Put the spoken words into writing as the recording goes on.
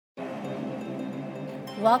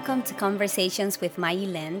Welcome to Conversations with Mai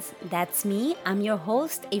Lens. That's me. I'm your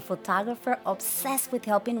host, a photographer obsessed with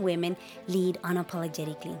helping women lead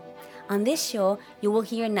unapologetically. On this show, you will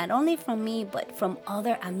hear not only from me, but from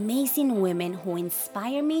other amazing women who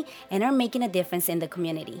inspire me and are making a difference in the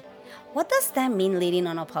community. What does that mean, leading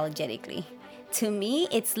unapologetically? To me,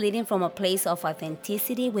 it's leading from a place of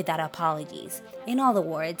authenticity without apologies. In other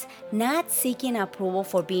words, not seeking approval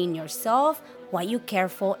for being yourself, what you care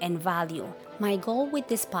for and value. My goal with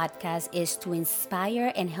this podcast is to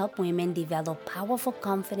inspire and help women develop powerful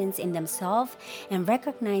confidence in themselves and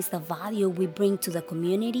recognize the value we bring to the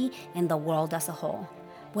community and the world as a whole.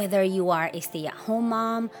 Whether you are a stay-at-home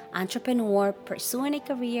mom, entrepreneur, pursuing a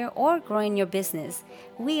career, or growing your business,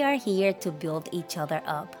 we are here to build each other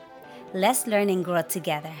up. Let's learn and grow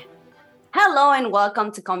together. Hello and welcome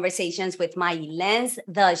to Conversations with Mai Lens,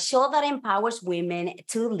 the show that empowers women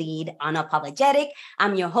to lead unapologetic.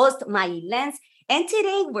 I'm your host, Mai Lens, and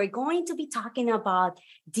today we're going to be talking about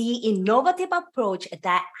the innovative approach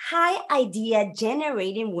that high idea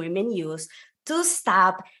generating women use to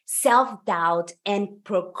stop self-doubt and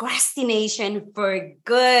procrastination for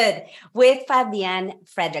good with Fabienne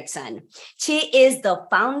Fredrickson. She is the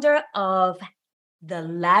founder of the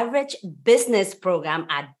Leverage Business Program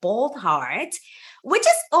at Bold Heart, which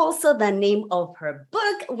is also the name of her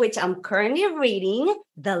book, which I'm currently reading,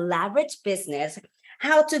 The Leverage Business,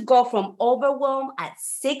 How to Go from Overwhelm at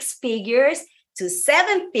 6 Figures to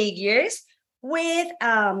 7 Figures with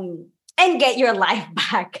and get your life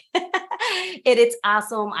back. It is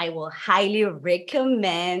awesome. I will highly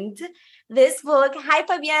recommend this book. Hi,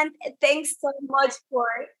 Fabienne. Thanks so much for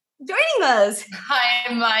joining us.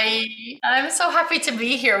 Hi, Mai. I'm so happy to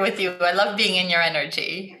be here with you. I love being in your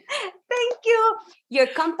energy. Thank you. Your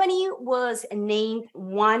company was named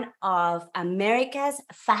one of America's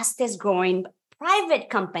fastest growing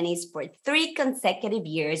private companies for 3 consecutive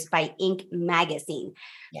years by Inc. magazine.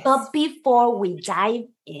 Yes. But before we dive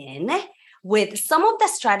in with some of the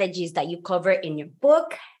strategies that you cover in your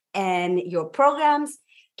book and your programs,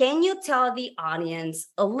 can you tell the audience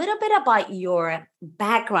a little bit about your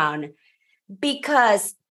background?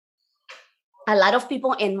 Because a lot of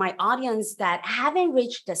people in my audience that haven't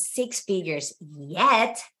reached the 6 figures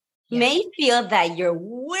yet may feel that you're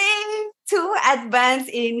way too advanced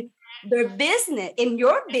in their business, in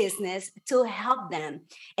your business, to help them.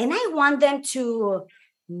 And I want them to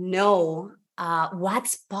know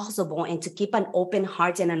what's possible and to keep an open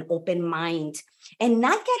heart and an open mind and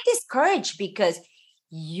not get discouraged because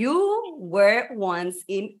you were once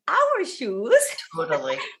in our shoes.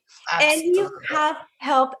 Totally. And you have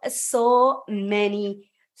helped so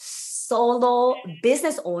many solo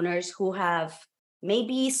business owners who have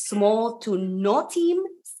maybe small to no team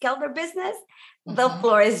scale their business. Mm-hmm. The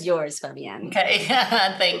floor is yours, Fabienne. Okay.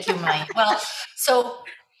 Thank you, Mai. Well, so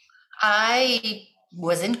I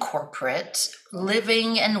was in corporate,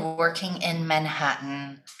 living and working in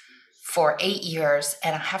Manhattan for 8 years.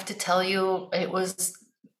 And I have to tell you,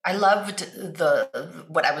 I loved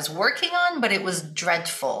what I was working on, but it was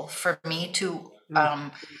dreadful for me to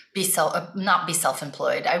not be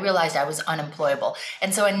self-employed. I realized I was unemployable.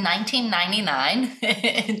 And so in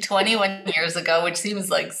 1999, 21 years ago, which seems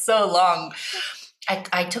like so long,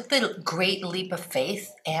 I took the great leap of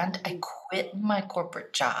faith and I quit my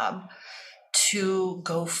corporate job to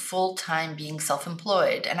go full-time being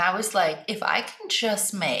self-employed. And I was like, if I can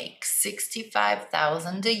just make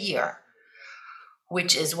 $65,000 a year,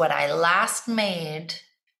 which is what I last made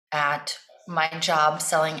at my job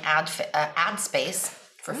selling ad space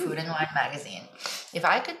for Food and Wine magazine. If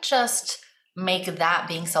I could just make that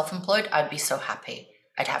being self-employed, I'd be so happy.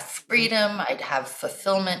 I'd have freedom, I'd have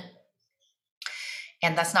fulfillment.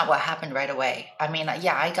 And that's not what happened right away. I mean,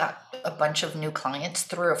 yeah, I got a bunch of new clients,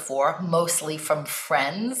 3 or 4, mostly from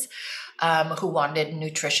friends who wanted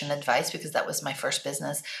nutrition advice because that was my first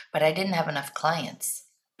business, but I didn't have enough clients.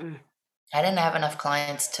 I didn't have enough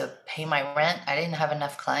clients to pay my rent. I didn't have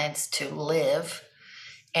enough clients to live.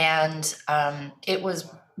 And it was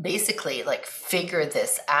basically like figure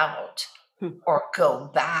this out or go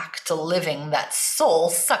back to living that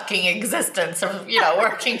soul-sucking existence of,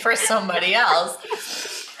 working for somebody else.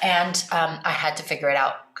 And I had to figure it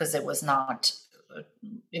out because it was not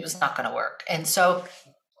going to work. And so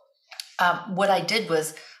what I did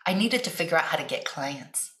was I needed to figure out how to get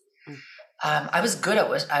clients. I was good at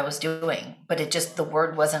what I was doing, but the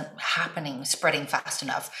word wasn't spreading fast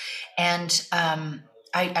enough. And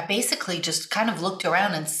I basically just kind of looked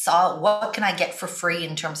around and saw what can I get for free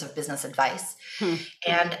in terms of business advice.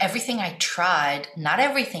 And everything I tried, not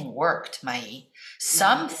everything worked, Mai.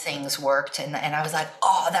 Some things worked, and I was like,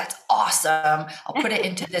 oh, that's awesome. I'll put it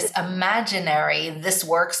into this imaginary this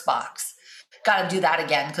works box. Got to do that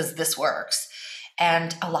again because this works.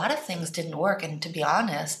 And a lot of things didn't work. And to be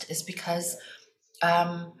honest, is because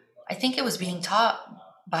I think it was being taught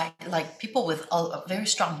by like people with a very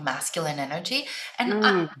strong masculine energy.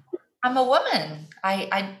 And I'm a woman.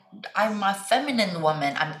 I'm a feminine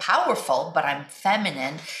woman. I'm powerful, but I'm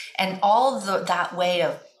feminine. And all that way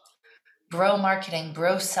of bro marketing,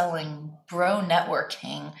 bro selling, bro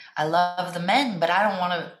networking. I love the men, but I don't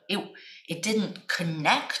want to, it didn't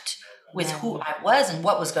connect with who I was and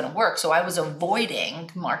what was going to work. So I was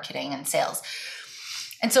avoiding marketing and sales.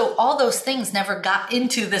 And so all those things never got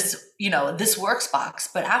into this, this works box.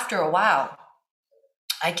 But after a while,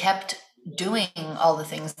 I kept doing all the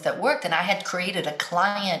things that worked. And I had created a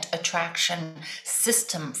client attraction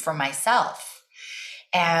system for myself.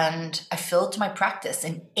 And I filled my practice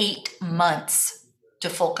in 8 months to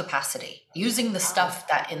full capacity using the stuff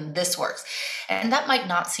that in this works. And that might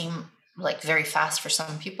not seem like very fast for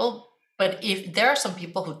some people, but if there are some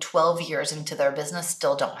people who 12 years into their business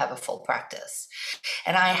still don't have a full practice.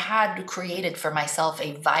 And I had created for myself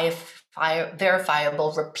a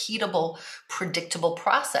verifiable, repeatable, predictable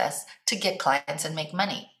process to get clients and make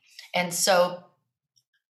money. And so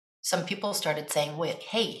some people started saying, wait,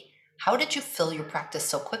 hey, how did you fill your practice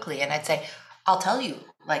so quickly? And I'd say, I'll tell you,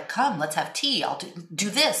 like, come, let's have tea. I'll do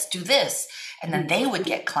this. And then they would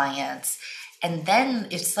get clients. And then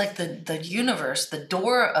it's like the universe, the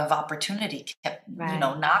door of opportunity kept,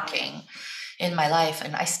 knocking in my life.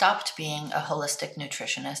 And I stopped being a holistic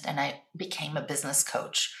nutritionist and I became a business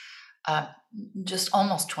coach just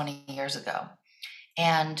almost 20 years ago.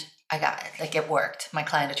 And I got it. Like, it worked. My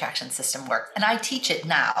client attraction system worked. And I teach it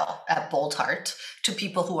now at Bold Heart to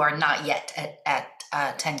people who are not yet at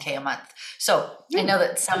 10K a month. So I know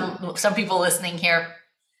that some people listening here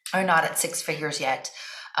are not at 6 figures yet.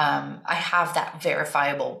 I have that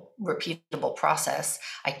verifiable, repeatable process.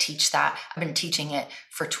 I teach that. I've been teaching it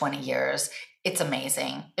for 20 years. It's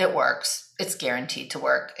amazing. It works. It's guaranteed to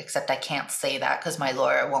work, except I can't say that because my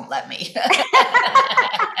lawyer won't let me.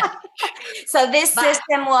 So this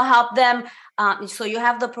system will help them. So you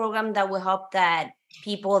have the program that will help that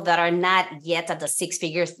people that are not yet at the 6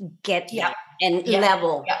 figures get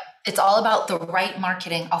level. Yeah. It's all about the right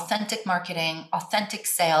marketing, authentic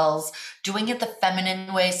sales, doing it the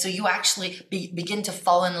feminine way. So you actually begin to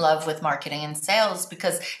fall in love with marketing and sales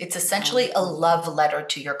because it's essentially a love letter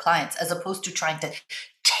to your clients, as opposed to trying to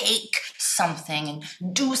take something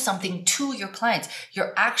and do something to your clients.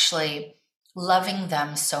 You're actually loving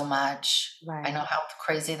them so much. Right. I know how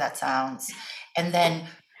crazy that sounds. And then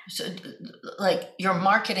like your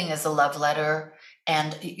marketing is a love letter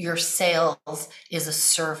and your sales is a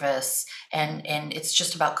service, and it's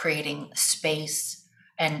just about creating space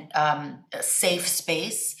and a safe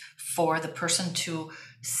space for the person to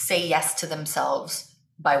say yes to themselves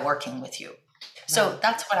by working with you. Right. So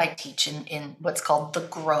that's what I teach in what's called the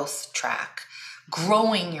growth track,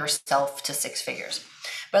 growing yourself to 6 figures.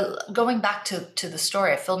 But going back to the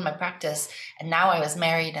story, I filled my practice and now I was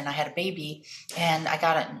married and I had a baby and I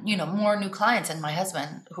got, more new clients. And my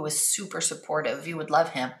husband, who is super supportive, you would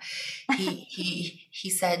love him. He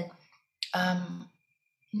said,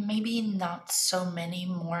 maybe not so many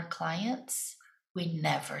more clients. We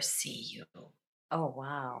never see you. Oh,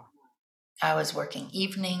 wow. I was working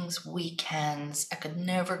evenings, weekends. I could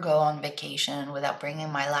never go on vacation without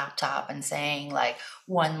bringing my laptop and saying like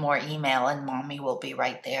one more email and mommy will be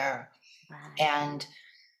right there. Wow. And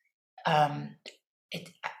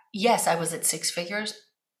yes, I was at 6 figures,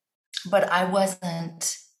 but I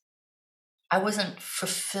wasn't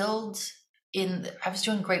fulfilled I was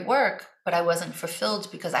doing great work, but I wasn't fulfilled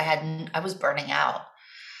because I was burning out.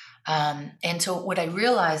 And so what I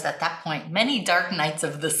realized at that point, many dark nights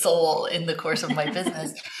of the soul in the course of my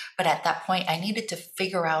business, but at that point I needed to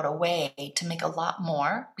figure out a way to make a lot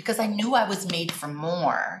more because I knew I was made for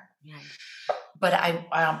more,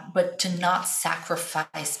 but to not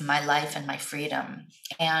sacrifice my life and my freedom.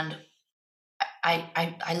 And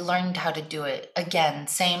I learned how to do it again.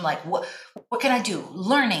 Same, like, what can I do?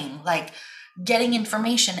 Learning, like getting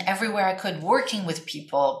information everywhere I could, working with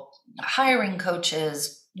people, hiring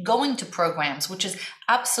coaches, going to programs, which is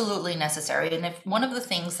absolutely necessary. And if one of the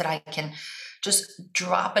things that I can just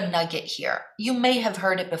drop a nugget here, you may have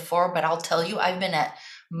heard it before, but I'll tell you, I've been at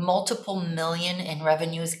multiple million in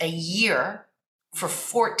revenues a year for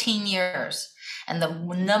 14 years. And the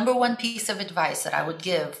number one piece of advice that I would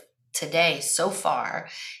give today so far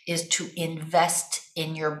is to invest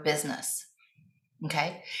in your business.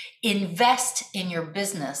 Okay? Invest in your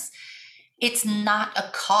business. It's not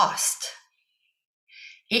a cost.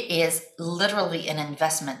 It is literally an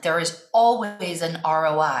investment. There is always an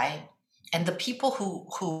ROI. And the people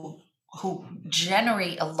who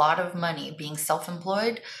generate a lot of money being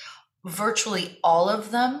self-employed, virtually all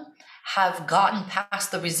of them have gotten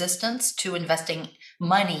past the resistance to investing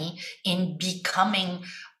money in becoming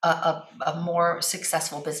a more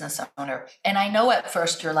successful business owner. And I know at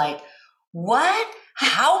first you're like, what?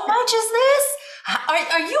 How much is this?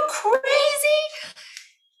 Are you crazy?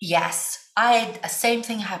 Yes. Same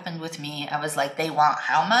thing happened with me. I was like, they want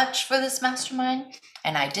how much for this mastermind?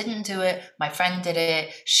 And I didn't do it. My friend did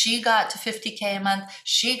it. She got to 50K a month.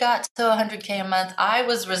 She got to 100K a month. I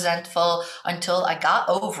was resentful until I got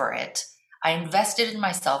over it. I invested in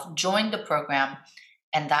myself, joined the program,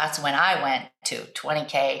 and that's when I went to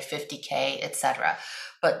 20K, 50K, etc.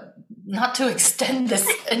 But not to extend this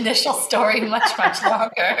initial story much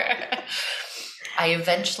longer. I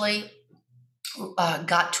eventually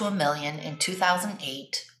got to $1 million in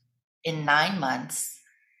 2008 in 9 months.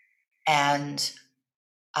 And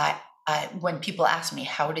I when people ask me,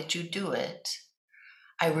 how did you do it?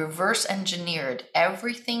 I reverse engineered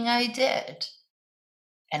everything I did.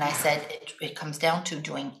 And I said, it comes down to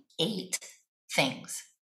doing 8 things.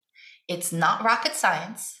 It's not rocket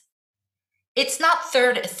science. It's not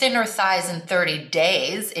thinner thighs in 30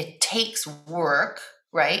 days. It takes work,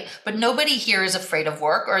 right? But nobody here is afraid of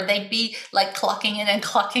work, or they'd be like clocking in and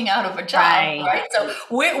clocking out of a job, right? So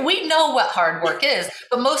we know what hard work is,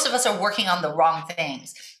 but most of us are working on the wrong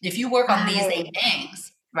things. If you work on these 8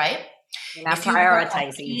 things, right? You're not if you work on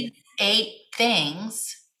prioritizing these 8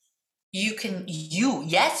 things,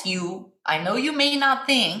 I know you may not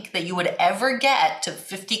think that you would ever get to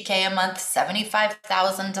 50K a month,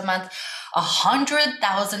 75,000 a month,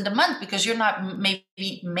 100,000 a month, because you're not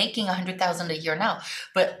maybe making 100,000 a year now.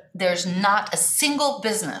 But there's not a single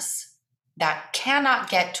business that cannot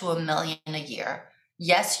get to $1 million a year.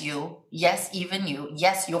 Yes, you. Yes, even you.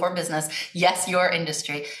 Yes, your business. Yes, your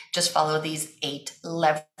industry. Just follow these 8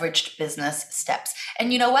 leveraged business steps.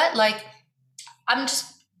 And you know what? Like, I'm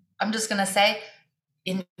just going to say,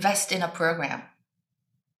 invest in a program.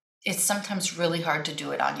 It's sometimes really hard to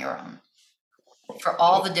do it on your own for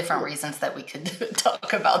all the different reasons that we could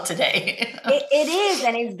talk about today. It is,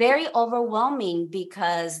 and it's very overwhelming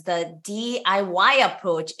because the DIY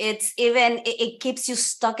approach, it keeps you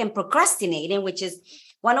stuck and procrastinating, which is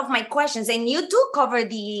one of my questions. And you do cover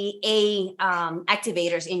the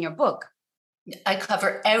activators in your book. I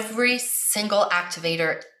cover every single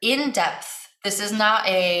activator in depth. This is not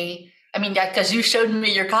because you showed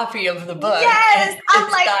me your copy of the book. Yes,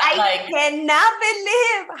 I'm like, I cannot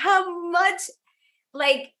believe how much,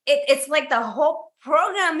 it's like the whole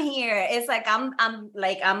program here. It's like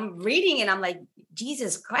I'm reading and I'm like,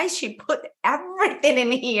 Jesus Christ, she put everything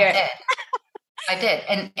in here. I did.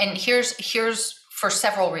 And here's for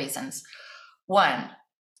several reasons. One,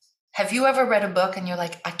 have you ever read a book and you're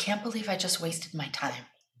like, I can't believe I just wasted my time?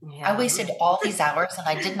 Yeah. I wasted all these hours and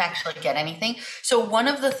I didn't actually get anything. So one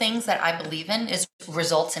of the things that I believe in is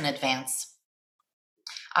results in advance.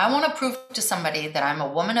 I want to prove to somebody that I'm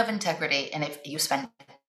a woman of integrity. And if you spend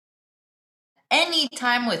any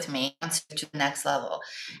time with me, to the next level.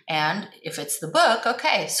 And if it's the book,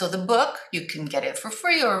 okay. So the book, you can get it for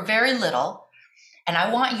free or very little. And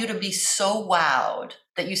I want you to be so wowed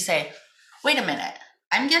that you say, wait a minute,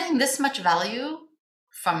 I'm getting this much value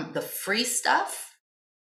from the free stuff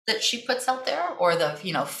that she puts out there, or the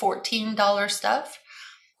 $14 stuff.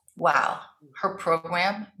 Wow, her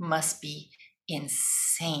program must be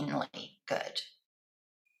insanely good.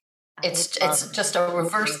 It's just a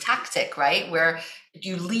reverse tactic, right? Where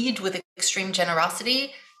you lead with extreme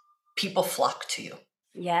generosity, people flock to you.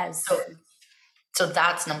 Yes. So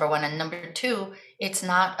that's number one. And number two, it's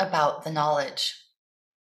not about the knowledge.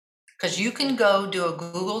 Because you can go do a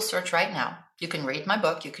Google search right now. You can read my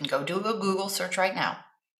book. You can go do a Google search right now.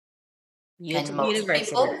 YouTube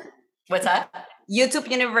University. What's that? YouTube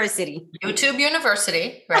University. YouTube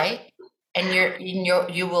University, right? And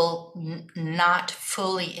you will not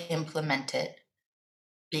fully implement it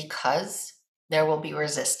because there will be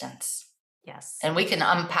resistance. Yes. And we can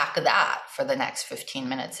unpack that for the next 15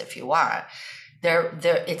 minutes if you want.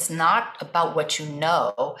 It's not about what you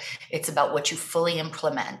know, it's about what you fully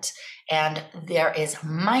implement. And there is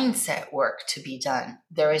mindset work to be done.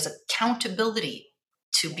 There is accountability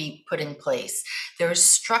to be put in place. There is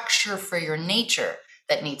structure for your nature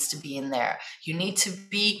that needs to be in there. You need to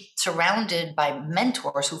be surrounded by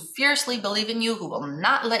mentors who fiercely believe in you, who will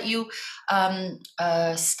not let you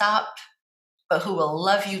stop, but who will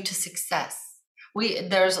love you to success.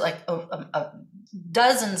 There's like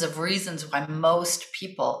dozens of reasons why most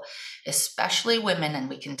people, especially women, and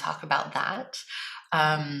we can talk about that,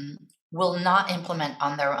 will not implement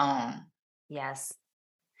on their own. Yes.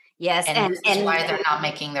 Yes. And this is why they're not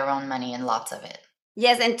making their own money, and lots of it.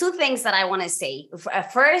 Yes, and two things that I want to say.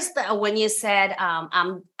 First, when you said,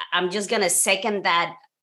 I'm just gonna second that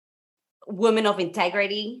woman of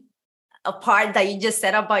integrity, a part that you just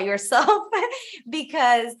said about yourself,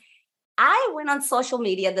 because I went on social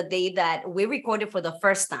media the day that we recorded for the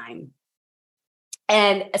first time,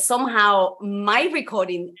 and somehow my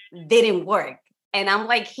recording didn't work. And I'm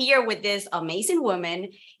like here with this amazing woman.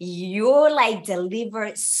 You like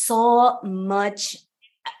delivered so much.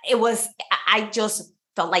 I just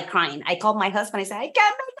felt like crying. I called my husband. I said, I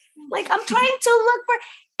can't, like, I'm trying to look for,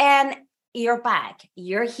 and you're back.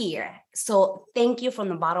 You're here. So thank you from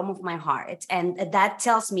the bottom of my heart. And that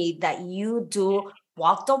tells me that you do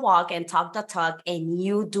walk the walk and talk the talk, and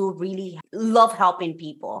you do really love helping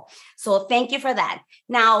people. So thank you for that.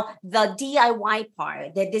 Now, the DIY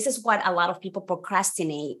part, that this is what a lot of people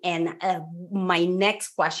procrastinate. And my next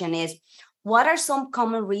question is, what are some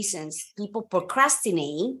common reasons people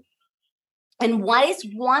procrastinate? And what is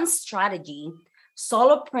one strategy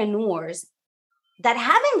solopreneurs that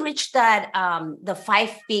haven't reached that the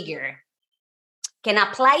 5-figure can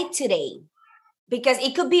apply today? Because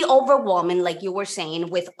it could be overwhelming, like you were saying,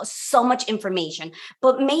 with so much information.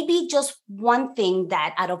 But maybe just one thing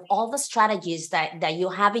that out of all the strategies that you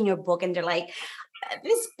have in your book, and they're like,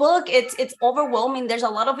 this book, it's overwhelming. There's a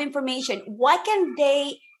lot of information. What can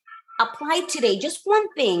they apply today? Just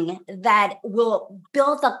one thing that will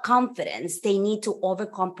build the confidence they need to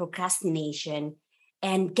overcome procrastination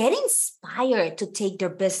and get inspired to take their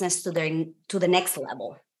business to the next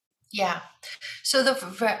level. Yeah. So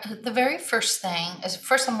the very first thing is,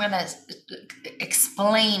 first I'm going to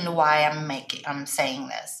explain why I'm saying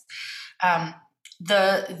this.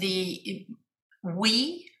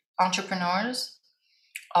 We entrepreneurs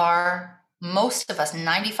are, most of us,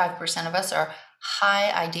 95% of us are high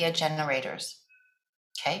idea generators.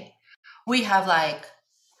 Okay. We have like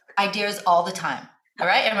ideas all the time. All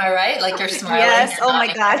right. Am I right? Like you're smiling. Yes. Oh my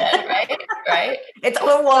God. Right. Right. It's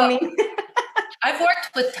overwhelming. So, I've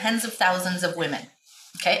worked with tens of thousands of women,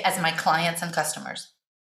 okay, as my clients and customers,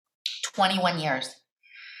 21 years.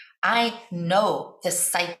 I know the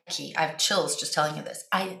psyche. I have chills just telling you this.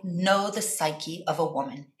 I know the psyche of a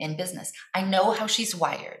woman in business. I know how she's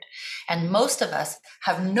wired. And most of us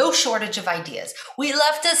have no shortage of ideas. We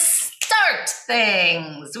love to start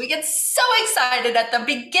things. We get so excited at the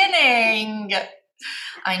beginning.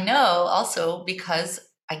 I know also because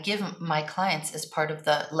I give my clients, as part of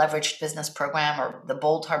the Leveraged Business Program or the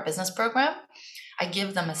Bold Heart Business Program, I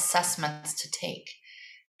give them assessments to take.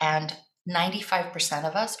 And 95%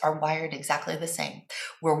 of us are wired exactly the same.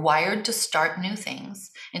 We're wired to start new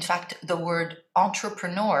things. In fact, the word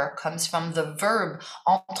entrepreneur comes from the verb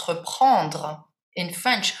entreprendre in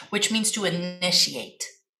French, which means to initiate.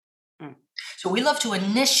 So we love to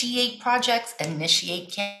initiate projects,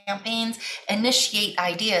 initiate campaigns, initiate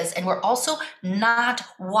ideas, and we're also not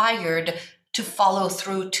wired to follow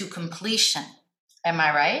through to completion. Am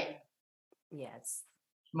I right? Yes.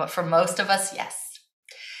 But for most of us, yes.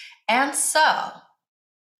 And so,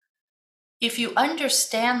 if you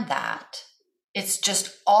understand that, it's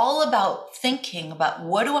just all about thinking about,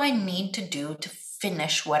 what do I need to do to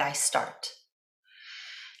finish what I start?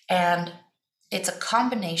 And it's a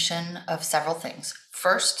combination of several things.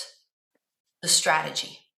 First, the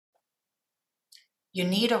strategy. You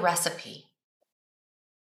need a recipe.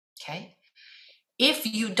 Okay? If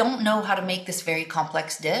you don't know how to make this very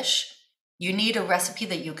complex dish, you need a recipe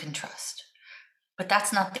that you can trust. But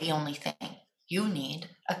that's not the only thing. You need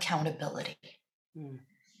accountability.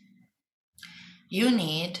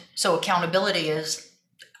 So accountability is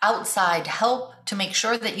outside help to make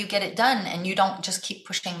sure that you get it done and you don't just keep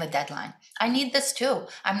pushing the deadline. I need this too.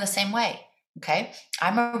 I'm the same way. Okay.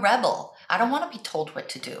 I'm a rebel. I don't want to be told what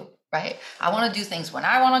to do, right? I want to do things when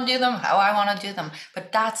I want to do them, how I want to do them,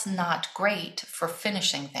 but that's not great for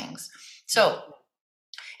finishing things. So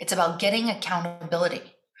it's about getting accountability.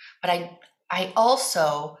 But I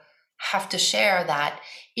also have to share that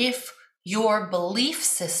if your belief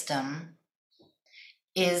system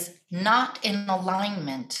is not in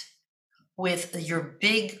alignment with your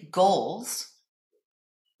big goals.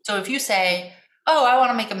 So if you say, oh, I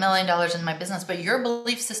want to make $1 million in my business, but your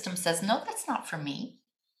belief system says, no, that's not for me.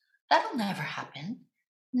 That'll never happen.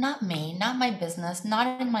 Not me, not my business,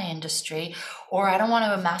 not in my industry. Or I don't want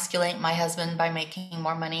to emasculate my husband by making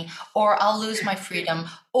more money, or I'll lose my freedom,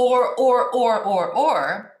 or,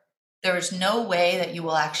 there's no way that you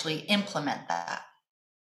will actually implement that.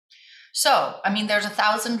 So, I mean, there's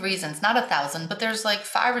 1,000 reasons, not 1,000, but there's like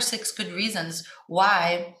 5 or 6 good reasons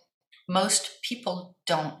why most people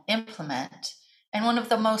don't implement. And one of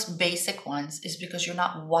the most basic ones is because you're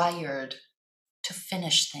not wired to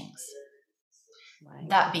finish things. Right.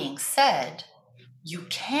 That being said, you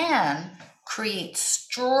can create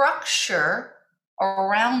structure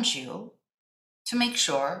around you to make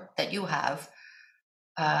sure that you have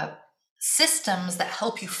systems that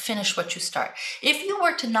help you finish what you start. If you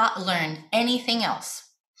were to not learn anything else,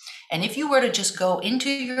 and if you were to just go into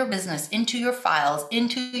your business, into your files,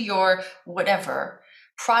 into your whatever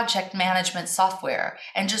project management software,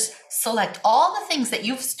 and just select all the things that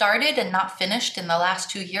you've started and not finished in the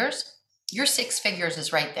last 2 years, your 6 figures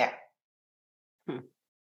is right there.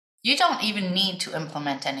 You don't even need to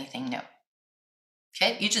implement anything new.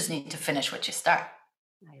 Okay? You just need to finish what you start.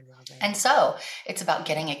 I love it. And so it's about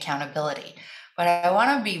getting accountability. But I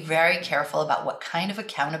want to be very careful about what kind of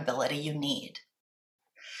accountability you need.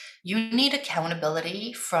 You need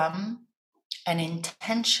accountability from an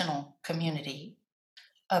intentional community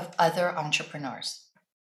of other entrepreneurs.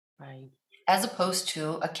 Right. As opposed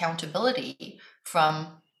to accountability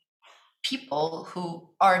from people who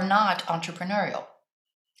are not entrepreneurial.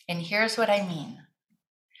 And here's what I mean.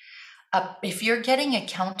 If you're getting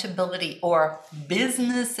accountability or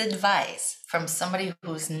business advice from somebody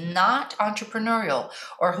who's not entrepreneurial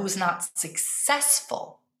or who's not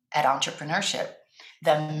successful at entrepreneurship,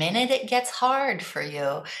 the minute it gets hard for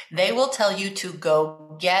you, they will tell you to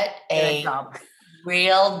go get a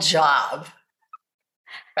real job,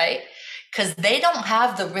 right? Because they don't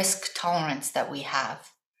have the risk tolerance that we have.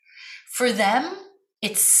 For them,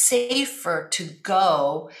 it's safer to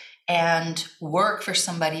go and work for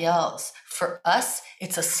somebody else. For us,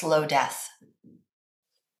 it's a slow death.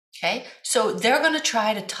 Okay, so they're going to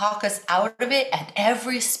try to talk us out of it at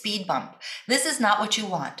every speed bump. This is not what you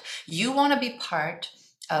want. You want to be part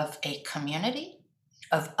of a community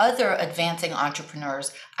of other advancing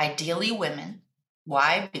entrepreneurs, ideally women.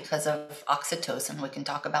 Why? Because of oxytocin. We can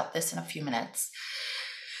talk about this in a few minutes.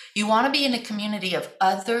 You want to be in a community of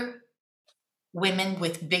other women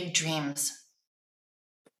with big dreams,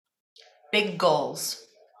 big goals.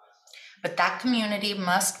 But that community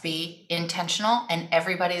must be intentional, and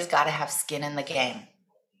everybody's got to have skin in the game.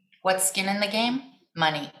 What's skin in the game?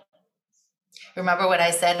 Money. Remember what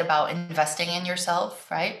I said about investing in yourself,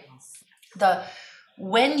 right?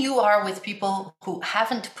 When you are with people who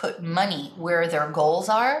haven't put money where their goals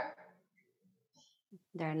are,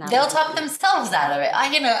 they'll talk themselves out of it.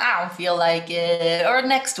 I don't feel like it, or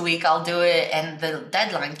next week I'll do it, and the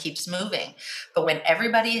deadline keeps moving. But when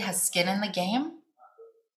everybody has skin in the game,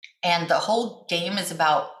 and the whole game is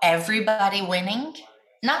about everybody winning,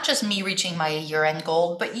 not just me reaching my year-end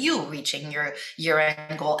goal, but you reaching your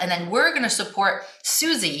year-end goal. And then we're going to support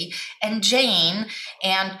Susie and Jane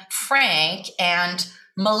and Frank and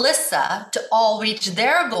Melissa to all reach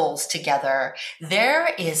their goals together.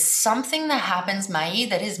 There is something that happens, Mai,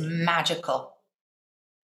 that is magical.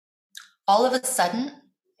 All of a sudden,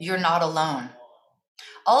 you're not alone.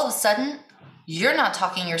 All of a sudden, you're not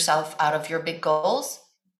talking yourself out of your big goals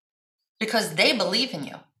because they believe in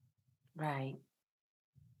you. Right.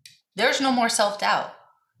 There's no more self-doubt.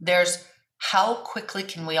 There's how quickly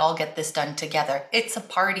can we all get this done together? It's a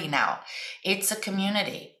party now. It's a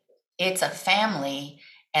community. It's a family.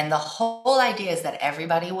 And the whole idea is that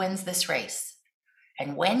everybody wins this race.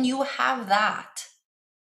 And when you have that,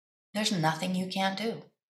 there's nothing you can't do.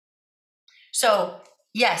 So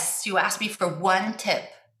yes, you asked me for one tip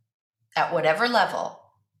at whatever level,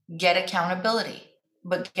 get accountability,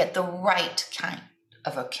 but get the right kind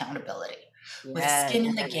of accountability. Yes. With skin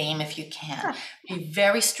in the game if you can. Be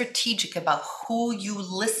very strategic about who you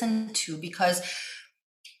listen to, because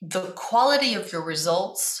the quality of your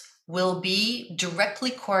results will be directly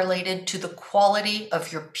correlated to the quality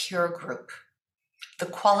of your peer group, the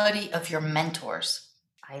quality of your mentors.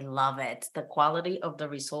 I love it. The quality of the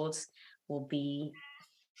results will be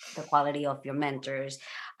the quality of your mentors.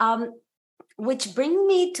 Which brings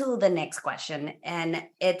me to the next question. And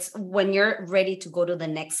it's when you're ready to go to the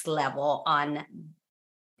next level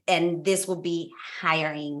and this will be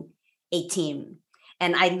hiring a team.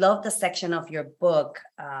 And I love the section of your book.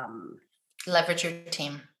 Leverage your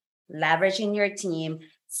team. Leveraging your team,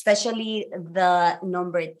 especially the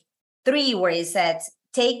number 3, where it says,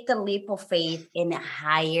 take the leap of faith and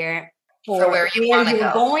hire for where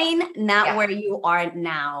you're going, not where you are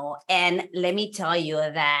now. And let me tell you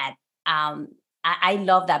that I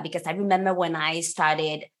love that, because I remember when I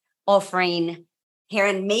started offering hair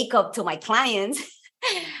and makeup to my clients.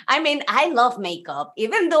 I mean, I love makeup,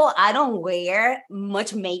 even though I don't wear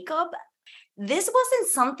much makeup. this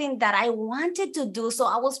wasn't something that I wanted to do. So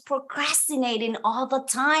I was procrastinating all the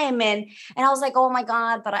time. And I was like, oh my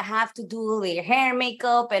God, but I have to do their hair and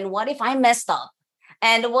makeup. And what if I messed up?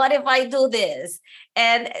 And what if I do this?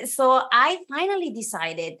 And so I finally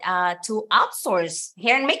decided to outsource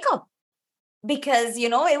hair and makeup because,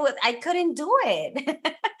 I couldn't do it.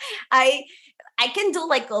 I I can do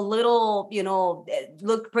like a little,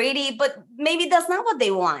 look pretty, but maybe that's not what they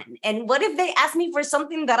want. And what if they ask me for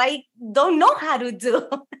something that I don't know how to do?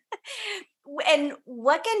 And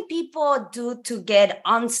what can people do to get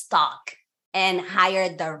unstuck and hire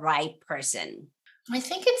the right person? I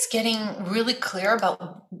think it's getting really clear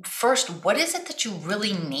about first, what is it that you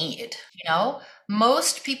really need?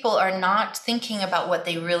 Most people are not thinking about what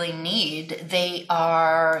they really need. They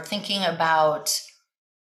are thinking about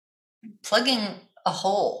plugging a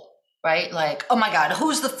hole, right? Like, oh my God,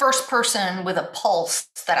 who's the first person with a pulse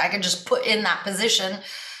that I can just put in that position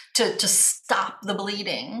to stop the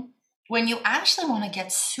bleeding? When you actually want to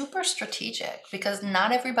get super strategic, because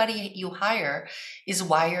not everybody you hire is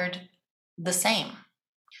wired the same.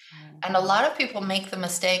 And a lot of people make the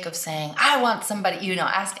mistake of saying, I want somebody,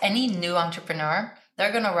 ask any new entrepreneur,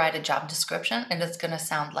 they're going to write a job description and it's going to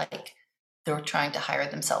sound like they're trying to hire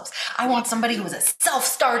themselves. I want somebody who is a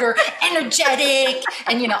self-starter, energetic,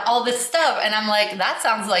 and all this stuff. And I'm like, that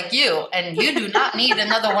sounds like you. And you do not need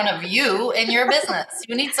another one of you in your business.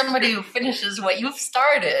 You need somebody who finishes what you've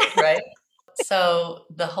started, right? So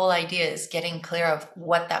the whole idea is getting clear of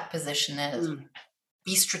what that position is.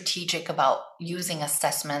 Be strategic about using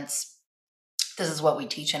assessments. This is what we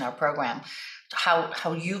teach in our program,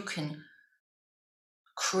 how you can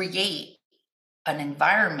create an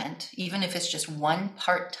environment, even if it's just one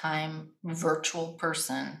part-time virtual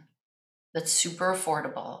person that's super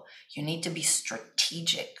affordable. You need to be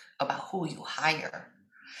strategic about who you hire,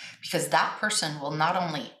 because that person will not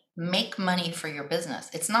only make money for your business,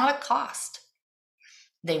 it's not a cost.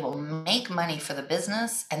 They will make money for the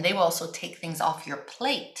business, and they will also take things off your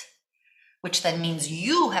plate, which then means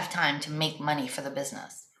you have time to make money for the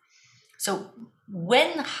business. So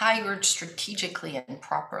when hired strategically and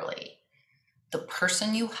properly, the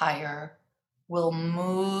person you hire will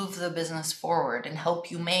move the business forward and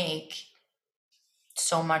help you make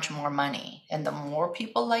so much more money. And the more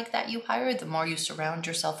people like that you hire, the more you surround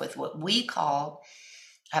yourself with what we call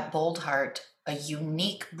at Bold Heart a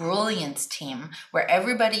unique brilliance team, where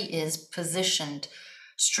everybody is positioned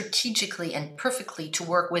strategically and perfectly to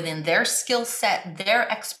work within their skill set, their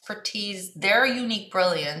expertise, their unique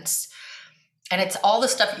brilliance. And it's all the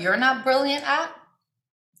stuff you're not brilliant at.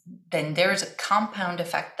 Then there's a compound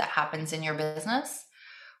effect that happens in your business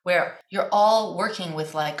where you're all working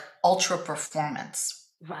with like ultra performance.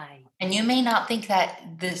 Right. And you may not think that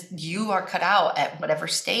you are cut out at whatever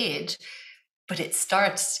stage, but it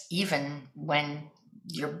starts even when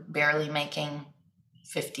you're barely making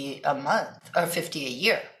 50 a month or 50 a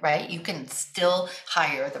year, right? You can still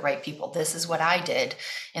hire the right people. This is what I did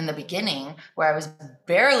in the beginning, where I was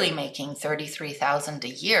barely making 33,000 a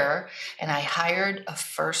year, and I hired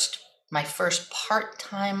my first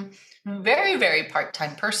part-time, very, very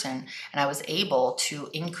part-time person, and I was able to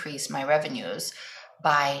increase my revenues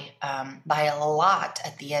by a lot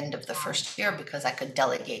at the end of the first year because I could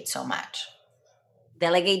delegate so much.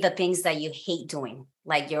 Delegate the things that you hate doing,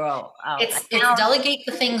 like it's delegate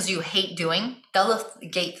the things you hate doing,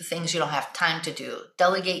 delegate the things you don't have time to do,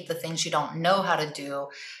 delegate the things you don't know how to do.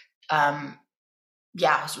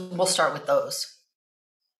 So we'll start with those.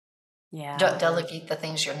 Delegate the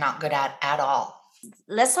things you're not good at all.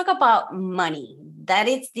 Let's talk about money. That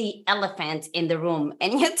is the elephant in the room.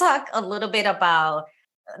 And you talk a little bit about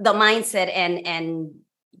the mindset and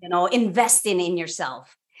investing in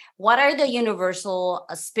yourself. What are the universal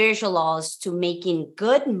spiritual laws to making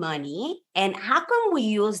good money? And how can we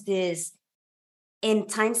use this in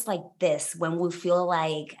times like this when we feel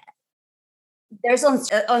like there's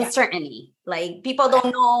uncertainty? Like people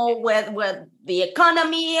don't know with the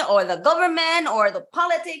economy or the government or the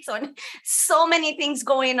politics or so many things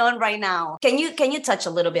going on right now. Can you touch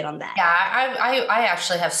a little bit on that? Yeah, I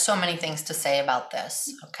actually have so many things to say about this.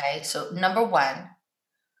 Okay, so number one,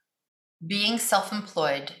 being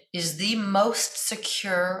self-employed is the most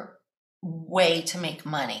secure way to make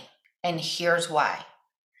money. And here's why.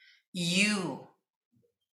 You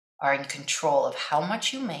are in control of how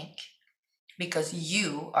much you make because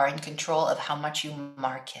you are in control of how much you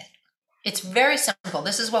market. It's very simple.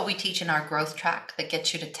 This is what we teach in our growth track that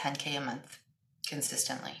gets you to 10K a month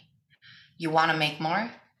consistently. You want to make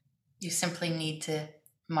more? You simply need to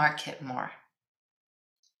market more,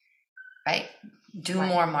 right? Do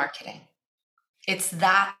more marketing. It's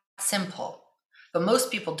that simple. But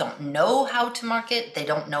most people don't know how to market. They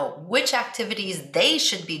don't know which activities they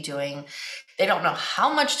should be doing. They don't know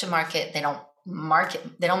how much to market. They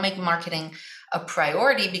don't make marketing a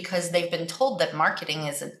priority because they've been told that marketing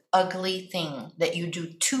is an ugly thing that you do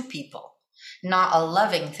to people, not a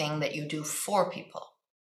loving thing that you do for people.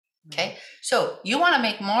 Okay. So you want to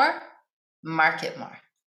make more, market more.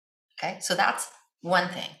 Okay. So that's one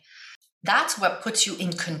thing. That's what puts you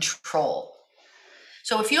in control.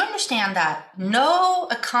 So if you understand that no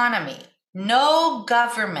economy, no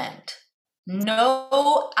government,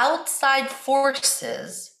 no outside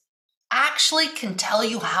forces actually can tell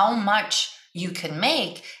you how much you can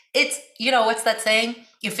make, it's, what's that saying?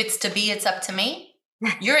 If it's to be, it's up to me.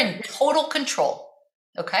 You're in total control.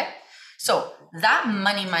 Okay. So that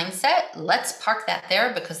money mindset, let's park that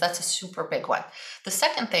there because that's a super big one. The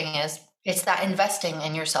second thing is, it's that investing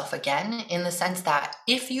in yourself again, in the sense that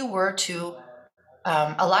if you were to,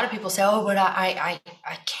 a lot of people say, oh, but I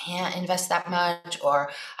can't invest that much,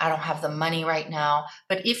 or I don't have the money right now.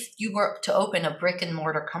 But if you were to open a brick and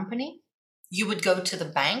mortar company, you would go to the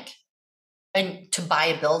bank and to buy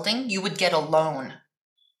a building, you would get a loan.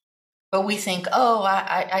 But we think, oh,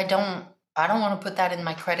 I don't want to put that in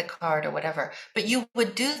my credit card or whatever. But you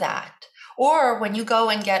would do that. Or when you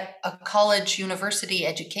go and get a college, university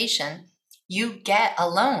education, you get a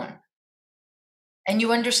loan. And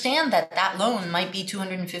you understand that that loan might be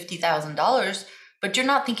 $250,000, but you're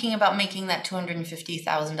not thinking about making that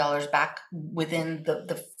 $250,000 back within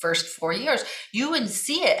the first 4 years. You would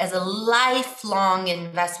see it as a lifelong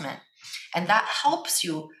investment. And that helps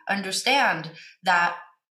you understand that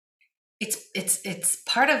it's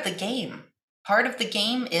part of the game. Part of the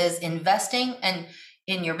game is investing and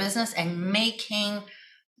in your business and making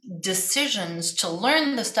decisions to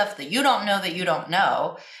learn the stuff that you don't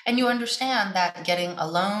know, and you understand that getting a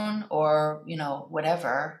loan or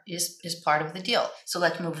whatever is part of the deal. So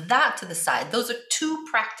let's move that to the side. Those are two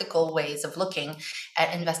practical ways of looking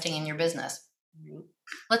at investing in your business.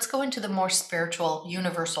 Let's go into the more spiritual,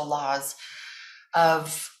 universal laws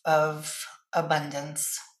of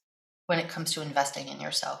abundance when it comes to investing in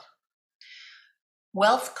yourself.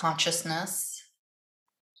 Wealth consciousness.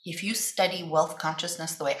 If you study wealth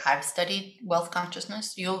consciousness the way I've studied wealth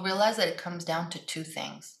consciousness, you'll realize that it comes down to two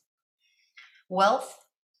things. Wealth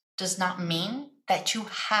does not mean that you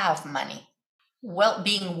have money.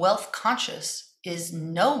 Being wealth conscious is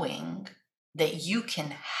knowing that you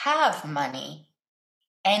can have money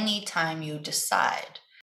anytime you decide.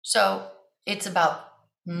 So it's about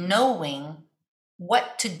knowing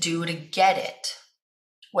what to do to get it,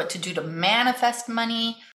 what to do to manifest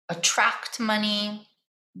money, attract money,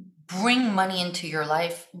 bring money into your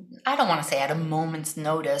life. I don't want to say at a moment's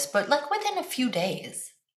notice, but like within a few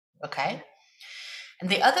days. Okay. And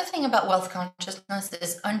the other thing about wealth consciousness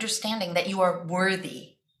is understanding that you are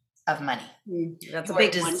worthy of money. That's you a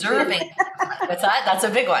big deserving. What's that? That's a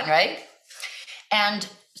big one, right? And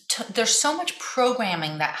there's so much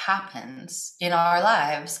programming that happens in our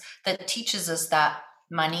lives that teaches us that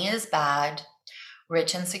money is bad.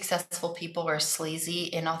 Rich and successful people are sleazy,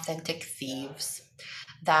 inauthentic thieves.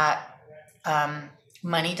 That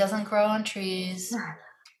money doesn't grow on trees.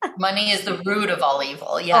 Money is the root of all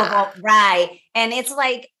evil. Yeah. Oh, well, right. And it's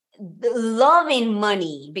like loving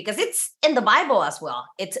money, because it's in the Bible as well.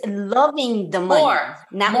 It's loving the money.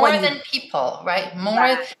 More than people, right? More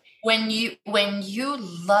right. When you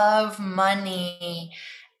love money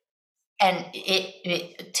and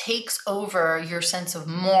it takes over your sense of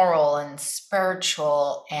moral and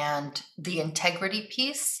spiritual and the integrity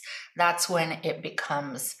piece, that's when it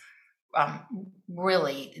becomes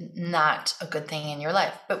really not a good thing in your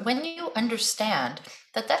life. But when you understand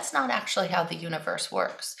that that's not actually how the universe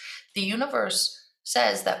works, the universe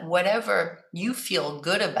says that whatever you feel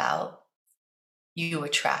good about, you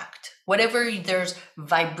attract. Whatever there's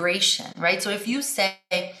vibration, right? So if you say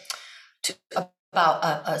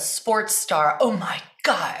about a sports star, oh my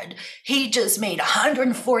God, he just made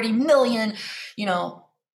 140 million,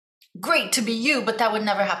 great to be you, but that would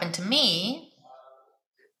never happen to me.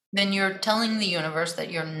 Then you're telling the universe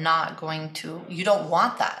that you don't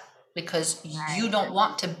want that, because you don't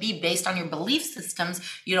want to be, based on your belief systems,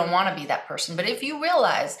 you don't want to be that person. But if you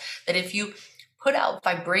realize that if you put out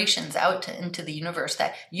vibrations into the universe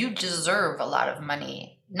that you deserve a lot of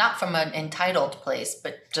money, not from an entitled place,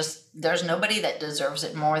 but just there's nobody that deserves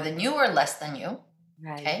it more than you or less than you.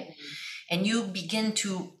 Right. Okay. And you begin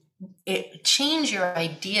to change your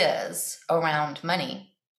ideas around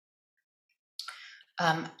money.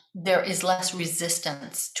 There is less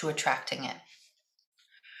resistance to attracting it.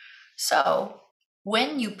 So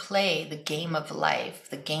when you play the game of life,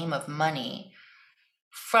 the game of money,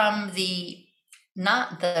 from the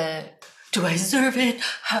not the, do I deserve it?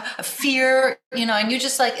 Fear, and you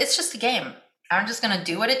just like, it's just a game. I'm just going to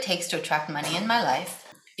do what it takes to attract money in my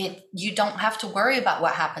life. You don't have to worry about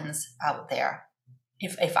what happens out there.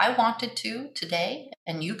 If I wanted to today,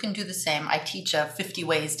 and you can do the same, I teach a 50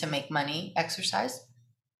 ways to make money exercise.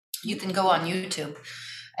 You can go on YouTube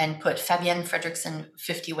and put Fabienne Fredrickson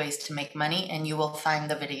 50 ways to make money, and you will find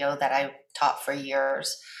the video that I taught for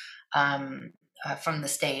years from the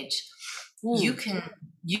stage. You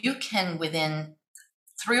can within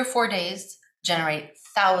 3 or 4 days generate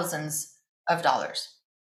thousands of dollars.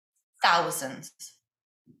 Thousands.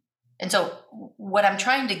 And so what I'm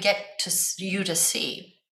trying to get you to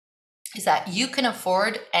see is that you can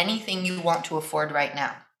afford anything you want to afford right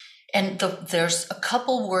now. And there's a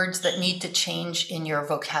couple words that need to change in your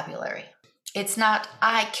vocabulary. It's not,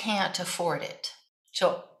 I can't afford it.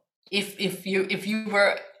 So if you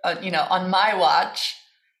were on my watch,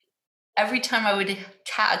 every time I would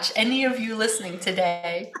catch any of you listening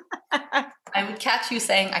today, I would catch you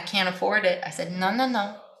saying, I can't afford it. I said,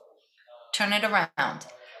 no. Turn it around.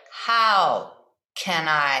 How can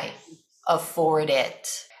I afford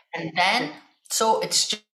it? And then, so it's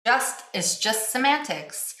just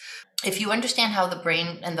semantics. If you understand how the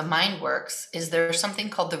brain and the mind works, is there something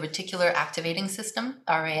called the reticular activating system,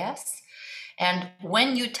 RAS? And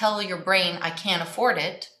when you tell your brain, I can't afford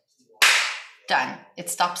it, done. It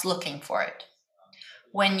stops looking for it.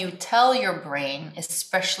 When you tell your brain,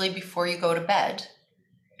 especially before you go to bed,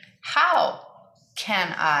 how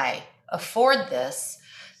can I afford this?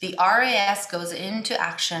 The RAS goes into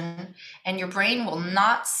action, and your brain will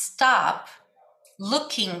not stop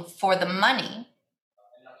looking for the money,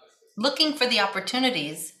 looking for the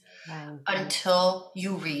opportunities until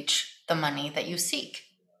you reach the money that you seek.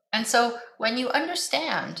 And so when you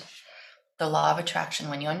understand the law of attraction,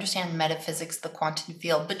 when you understand metaphysics, the quantum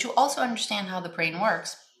field, but you also understand how the brain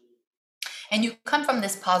works, and you come from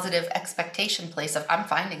this positive expectation place of, I'm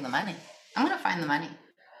finding the money. I'm going to find the money.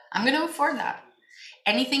 I'm going to afford that.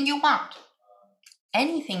 Anything you want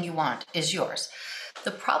is yours. The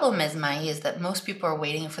problem is, Mai, is that most people are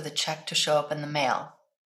waiting for the check to show up in the mail.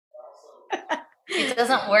 It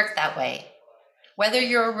doesn't work that way. Whether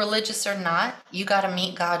you're religious or not, you got to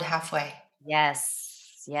meet God halfway.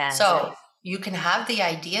 Yes. So you can have the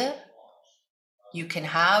idea. You can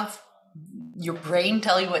have your brain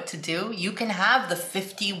tell you what to do. You can have the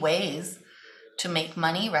 50 ways to make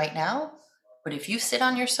money right now. But if you sit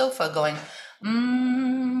on your sofa going,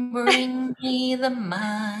 bring me the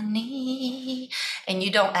money, and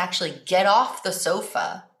you don't actually get off the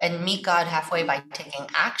sofa and meet God halfway by taking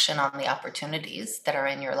action on the opportunities that are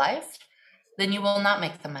in your life, then you will not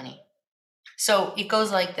make the money. So it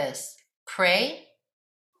goes like this: pray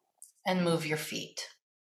and move your feet.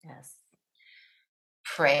 Yes.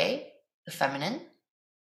 Pray, the feminine.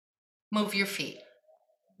 Move your feet,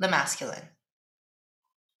 the masculine.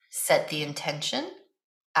 Set the intention.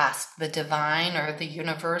 Ask the divine or the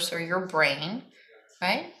universe or your brain,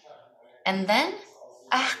 right? And then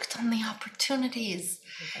act on the opportunities.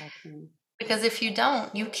 Exactly. Because if you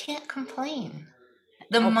don't, you can't complain.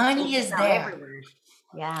 The money is there. Everywhere.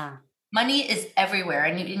 Yeah. Money is everywhere.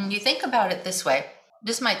 And you think about it this way.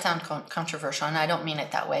 This might sound controversial, and I don't mean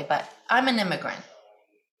it that way, but I'm an immigrant.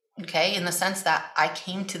 Okay, in the sense that I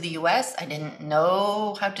came to the US, I didn't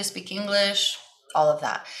know how to speak English, all of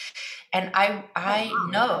that. And I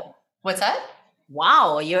know. What's that?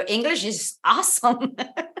 Wow, your English is awesome.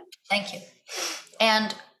 Thank you.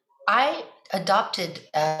 And I adopted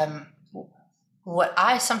what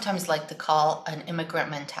I sometimes like to call an immigrant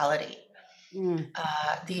mentality.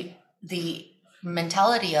 The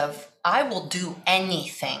mentality of, I will do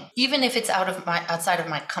anything, even if it's outside of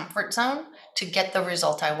my comfort zone, to get the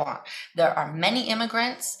result I want. There are many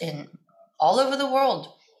immigrants in all over the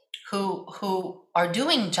world who are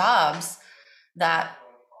doing jobs that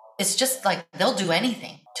it's just like they'll do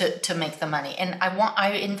anything to make the money. And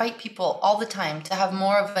I invite people all the time to have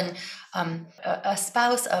more of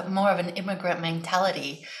more of an immigrant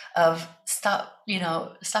mentality of stop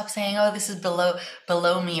saying, oh, this is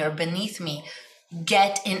below me or beneath me.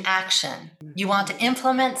 Get in action. You want to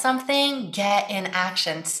implement something? Get in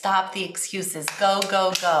action. Stop the excuses.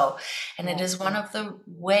 Go. And it is one of the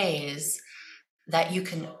ways that you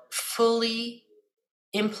can fully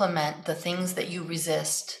implement the things that you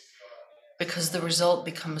resist, because the result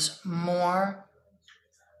becomes more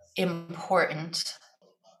important.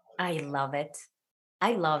 I love it.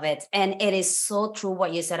 I love it. And it is so true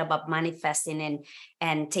what you said about manifesting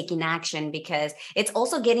and taking action, because it's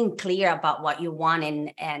also getting clear about what you want.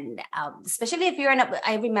 And especially if you're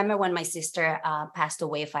I remember when my sister passed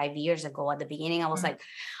away 5 years ago. At the beginning, I was like,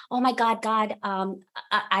 oh my God,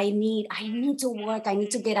 I need to work. I need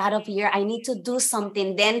to get out of here. I need to do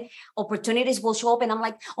something. Then opportunities will show up and I'm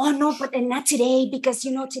like, oh no, but and not today, because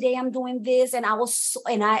today I'm doing this. And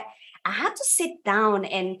I had to sit down,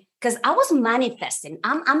 and because I was manifesting.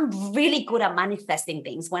 I'm really good at manifesting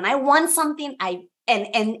things. When I want something, and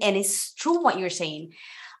it's true what you're saying.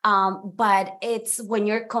 But it's when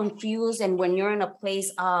you're confused and when you're in a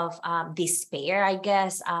place of despair, I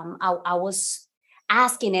guess. I was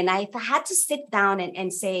asking, and I had to sit down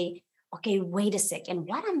and say, okay, wait a second,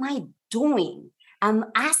 what am I doing? I'm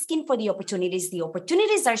asking for the opportunities. The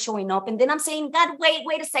opportunities are showing up, and then I'm saying, God,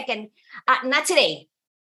 wait a second, not today,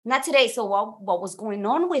 not today. So what was going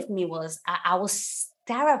on with me was I was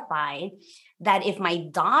terrified that if my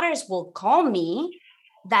daughters will call me,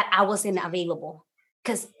 that I wasn't available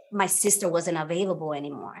because my sister wasn't available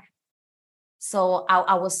anymore. So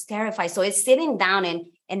I was terrified. So it's sitting down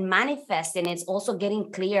and manifesting. It's also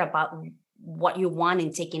getting clear about what you want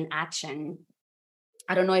and taking action.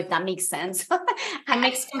 I don't know if that makes sense. It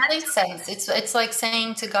makes complete sense. It's like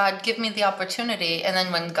saying to God, give me the opportunity. And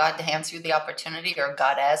then when God hands you the opportunity, or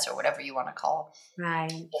Goddess, or whatever you want to call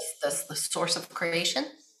Right. this the source of creation,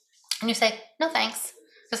 and you say, no thanks.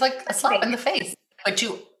 It's like a slap in the face. But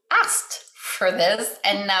you asked for this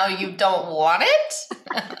and now you don't want it?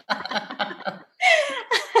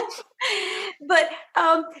 But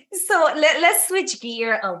so let's switch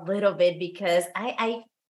gear a little bit, because I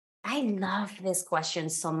love this question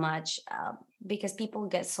so much, because people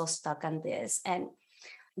get so stuck on this. And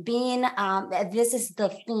being this is the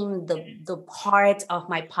theme, the part of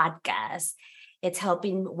my podcast. It's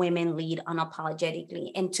helping women lead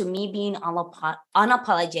unapologetically. And to me, being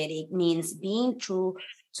unapologetic means being true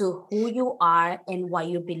to who you are and what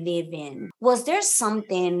you believe in. Was there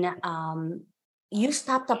something you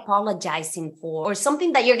stopped apologizing for, or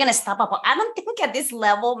something that you're going to stop? I don't think at this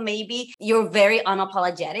level, maybe you're very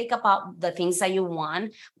unapologetic about the things that you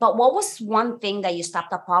want. But what was one thing that you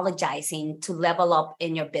stopped apologizing to level up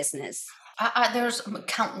in your business? There's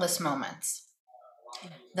countless moments.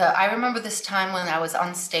 I remember this time when I was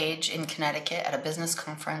on stage in Connecticut at a business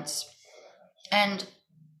conference, and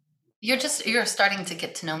you're starting to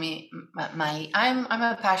get to know me. I'm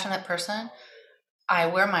a passionate person. I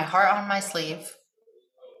wear my heart on my sleeve,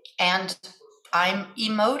 and I'm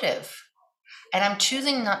emotive. And I'm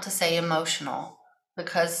choosing not to say emotional,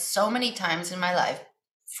 because so many times in my life,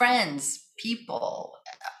 friends, people,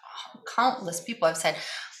 countless people have said,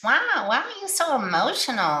 wow, why are you so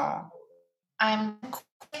emotional? I'm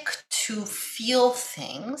quick to feel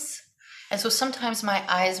things. And so sometimes my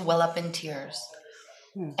eyes well up in tears.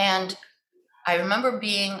 And I remember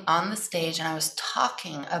being on the stage and I was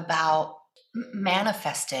talking about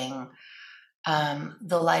manifesting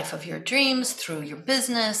the life of your dreams through your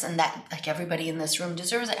business, and that like everybody in this room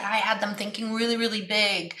deserves it. I had them thinking really, really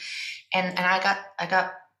big, and I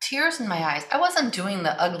got tears in my eyes. I wasn't doing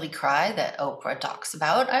the ugly cry that Oprah talks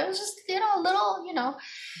about. I was just a little,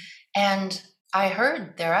 and I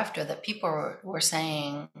heard thereafter that people were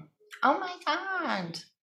saying, "Oh my God,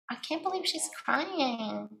 I can't believe she's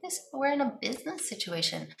crying. We're in a business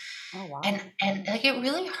situation." Oh, wow. And like it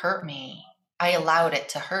really hurt me. I allowed it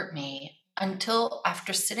to hurt me until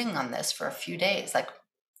after sitting on this for a few days. Like,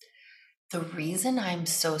 the reason I'm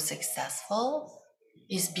so successful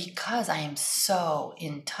is because I am so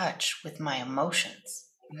in touch with my emotions.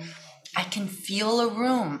 I can feel a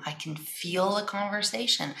room. I can feel a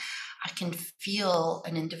conversation. I can feel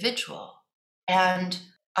an individual. And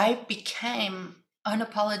I became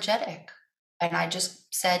unapologetic. And I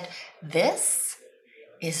just said, this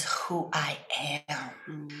is who I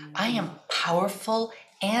am. I am powerful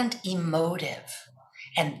and emotive.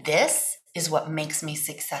 And this is what makes me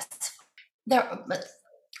successful. There are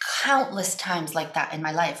countless times like that in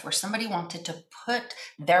my life where somebody wanted to put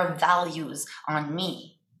their values on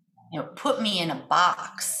me, put me in a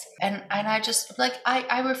box. And I just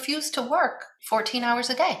I refuse to work 14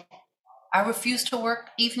 hours a day. I refuse to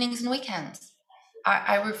work evenings and weekends.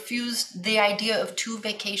 I refused the idea of 2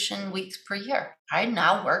 vacation weeks per year. I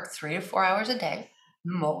now work 3 to 4 hours a day,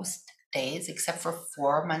 most days, except for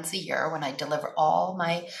 4 months a year when I deliver all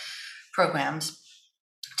my programs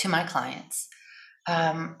to my clients.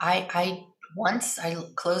 Once I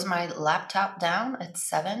close my laptop down at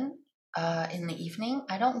 7 in the evening,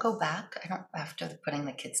 I don't go back. I don't, after putting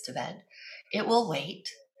the kids to bed. It will wait.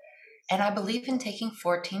 And I believe in taking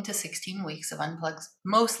 14 to 16 weeks of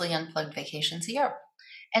mostly unplugged vacations a year.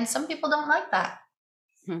 And some people don't like that.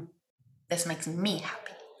 Hmm. This makes me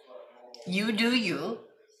happy. You do you,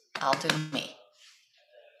 I'll do me.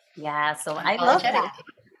 Yeah, so I love it.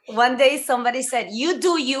 Unapologetically. One day somebody said, "You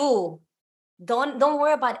do you. Don't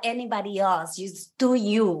worry about anybody else. Just do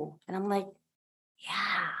you." And I'm like,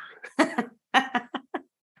 yeah.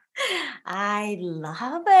 I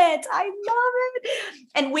love it. I love it.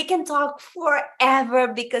 And we can talk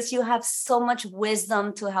forever because you have so much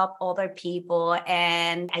wisdom to help other people.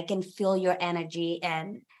 And I can feel your energy.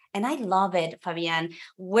 And I love it, Fabienne.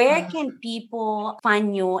 Where can people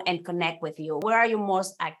find you and connect with you? Where are you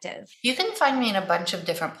most active? You can find me in a bunch of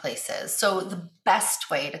different places. So the best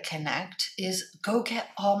way to connect is go get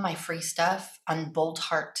all my free stuff on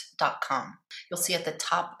boldheart.com. You'll see at the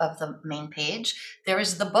top of the main page, there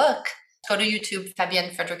is the book. Go to YouTube,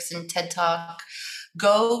 Fabienne Fredrickson TED Talk.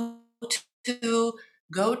 Go to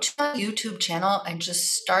my YouTube channel and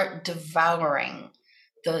just start devouring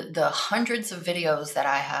the hundreds of videos that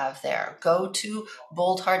I have there. Go to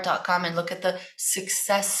boldheart.com and look at the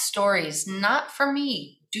success stories, not for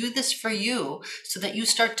me. Do this for you so that you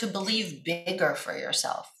start to believe bigger for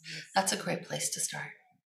yourself. That's a great place to start.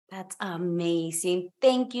 That's amazing.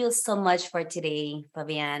 Thank you so much for today,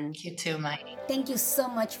 Fabienne. You too, Mike. Thank you so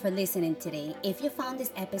much for listening today. If you found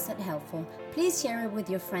this episode helpful, please share it with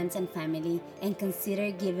your friends and family and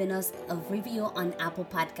consider giving us a review on Apple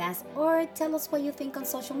Podcasts or tell us what you think on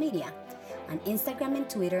social media. On Instagram and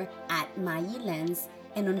Twitter at Mayi Lens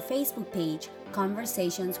and on Facebook page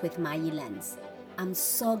Conversations with Mayi Lens. I'm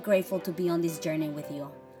so grateful to be on this journey with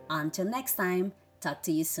you. Until next time, talk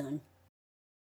to you soon.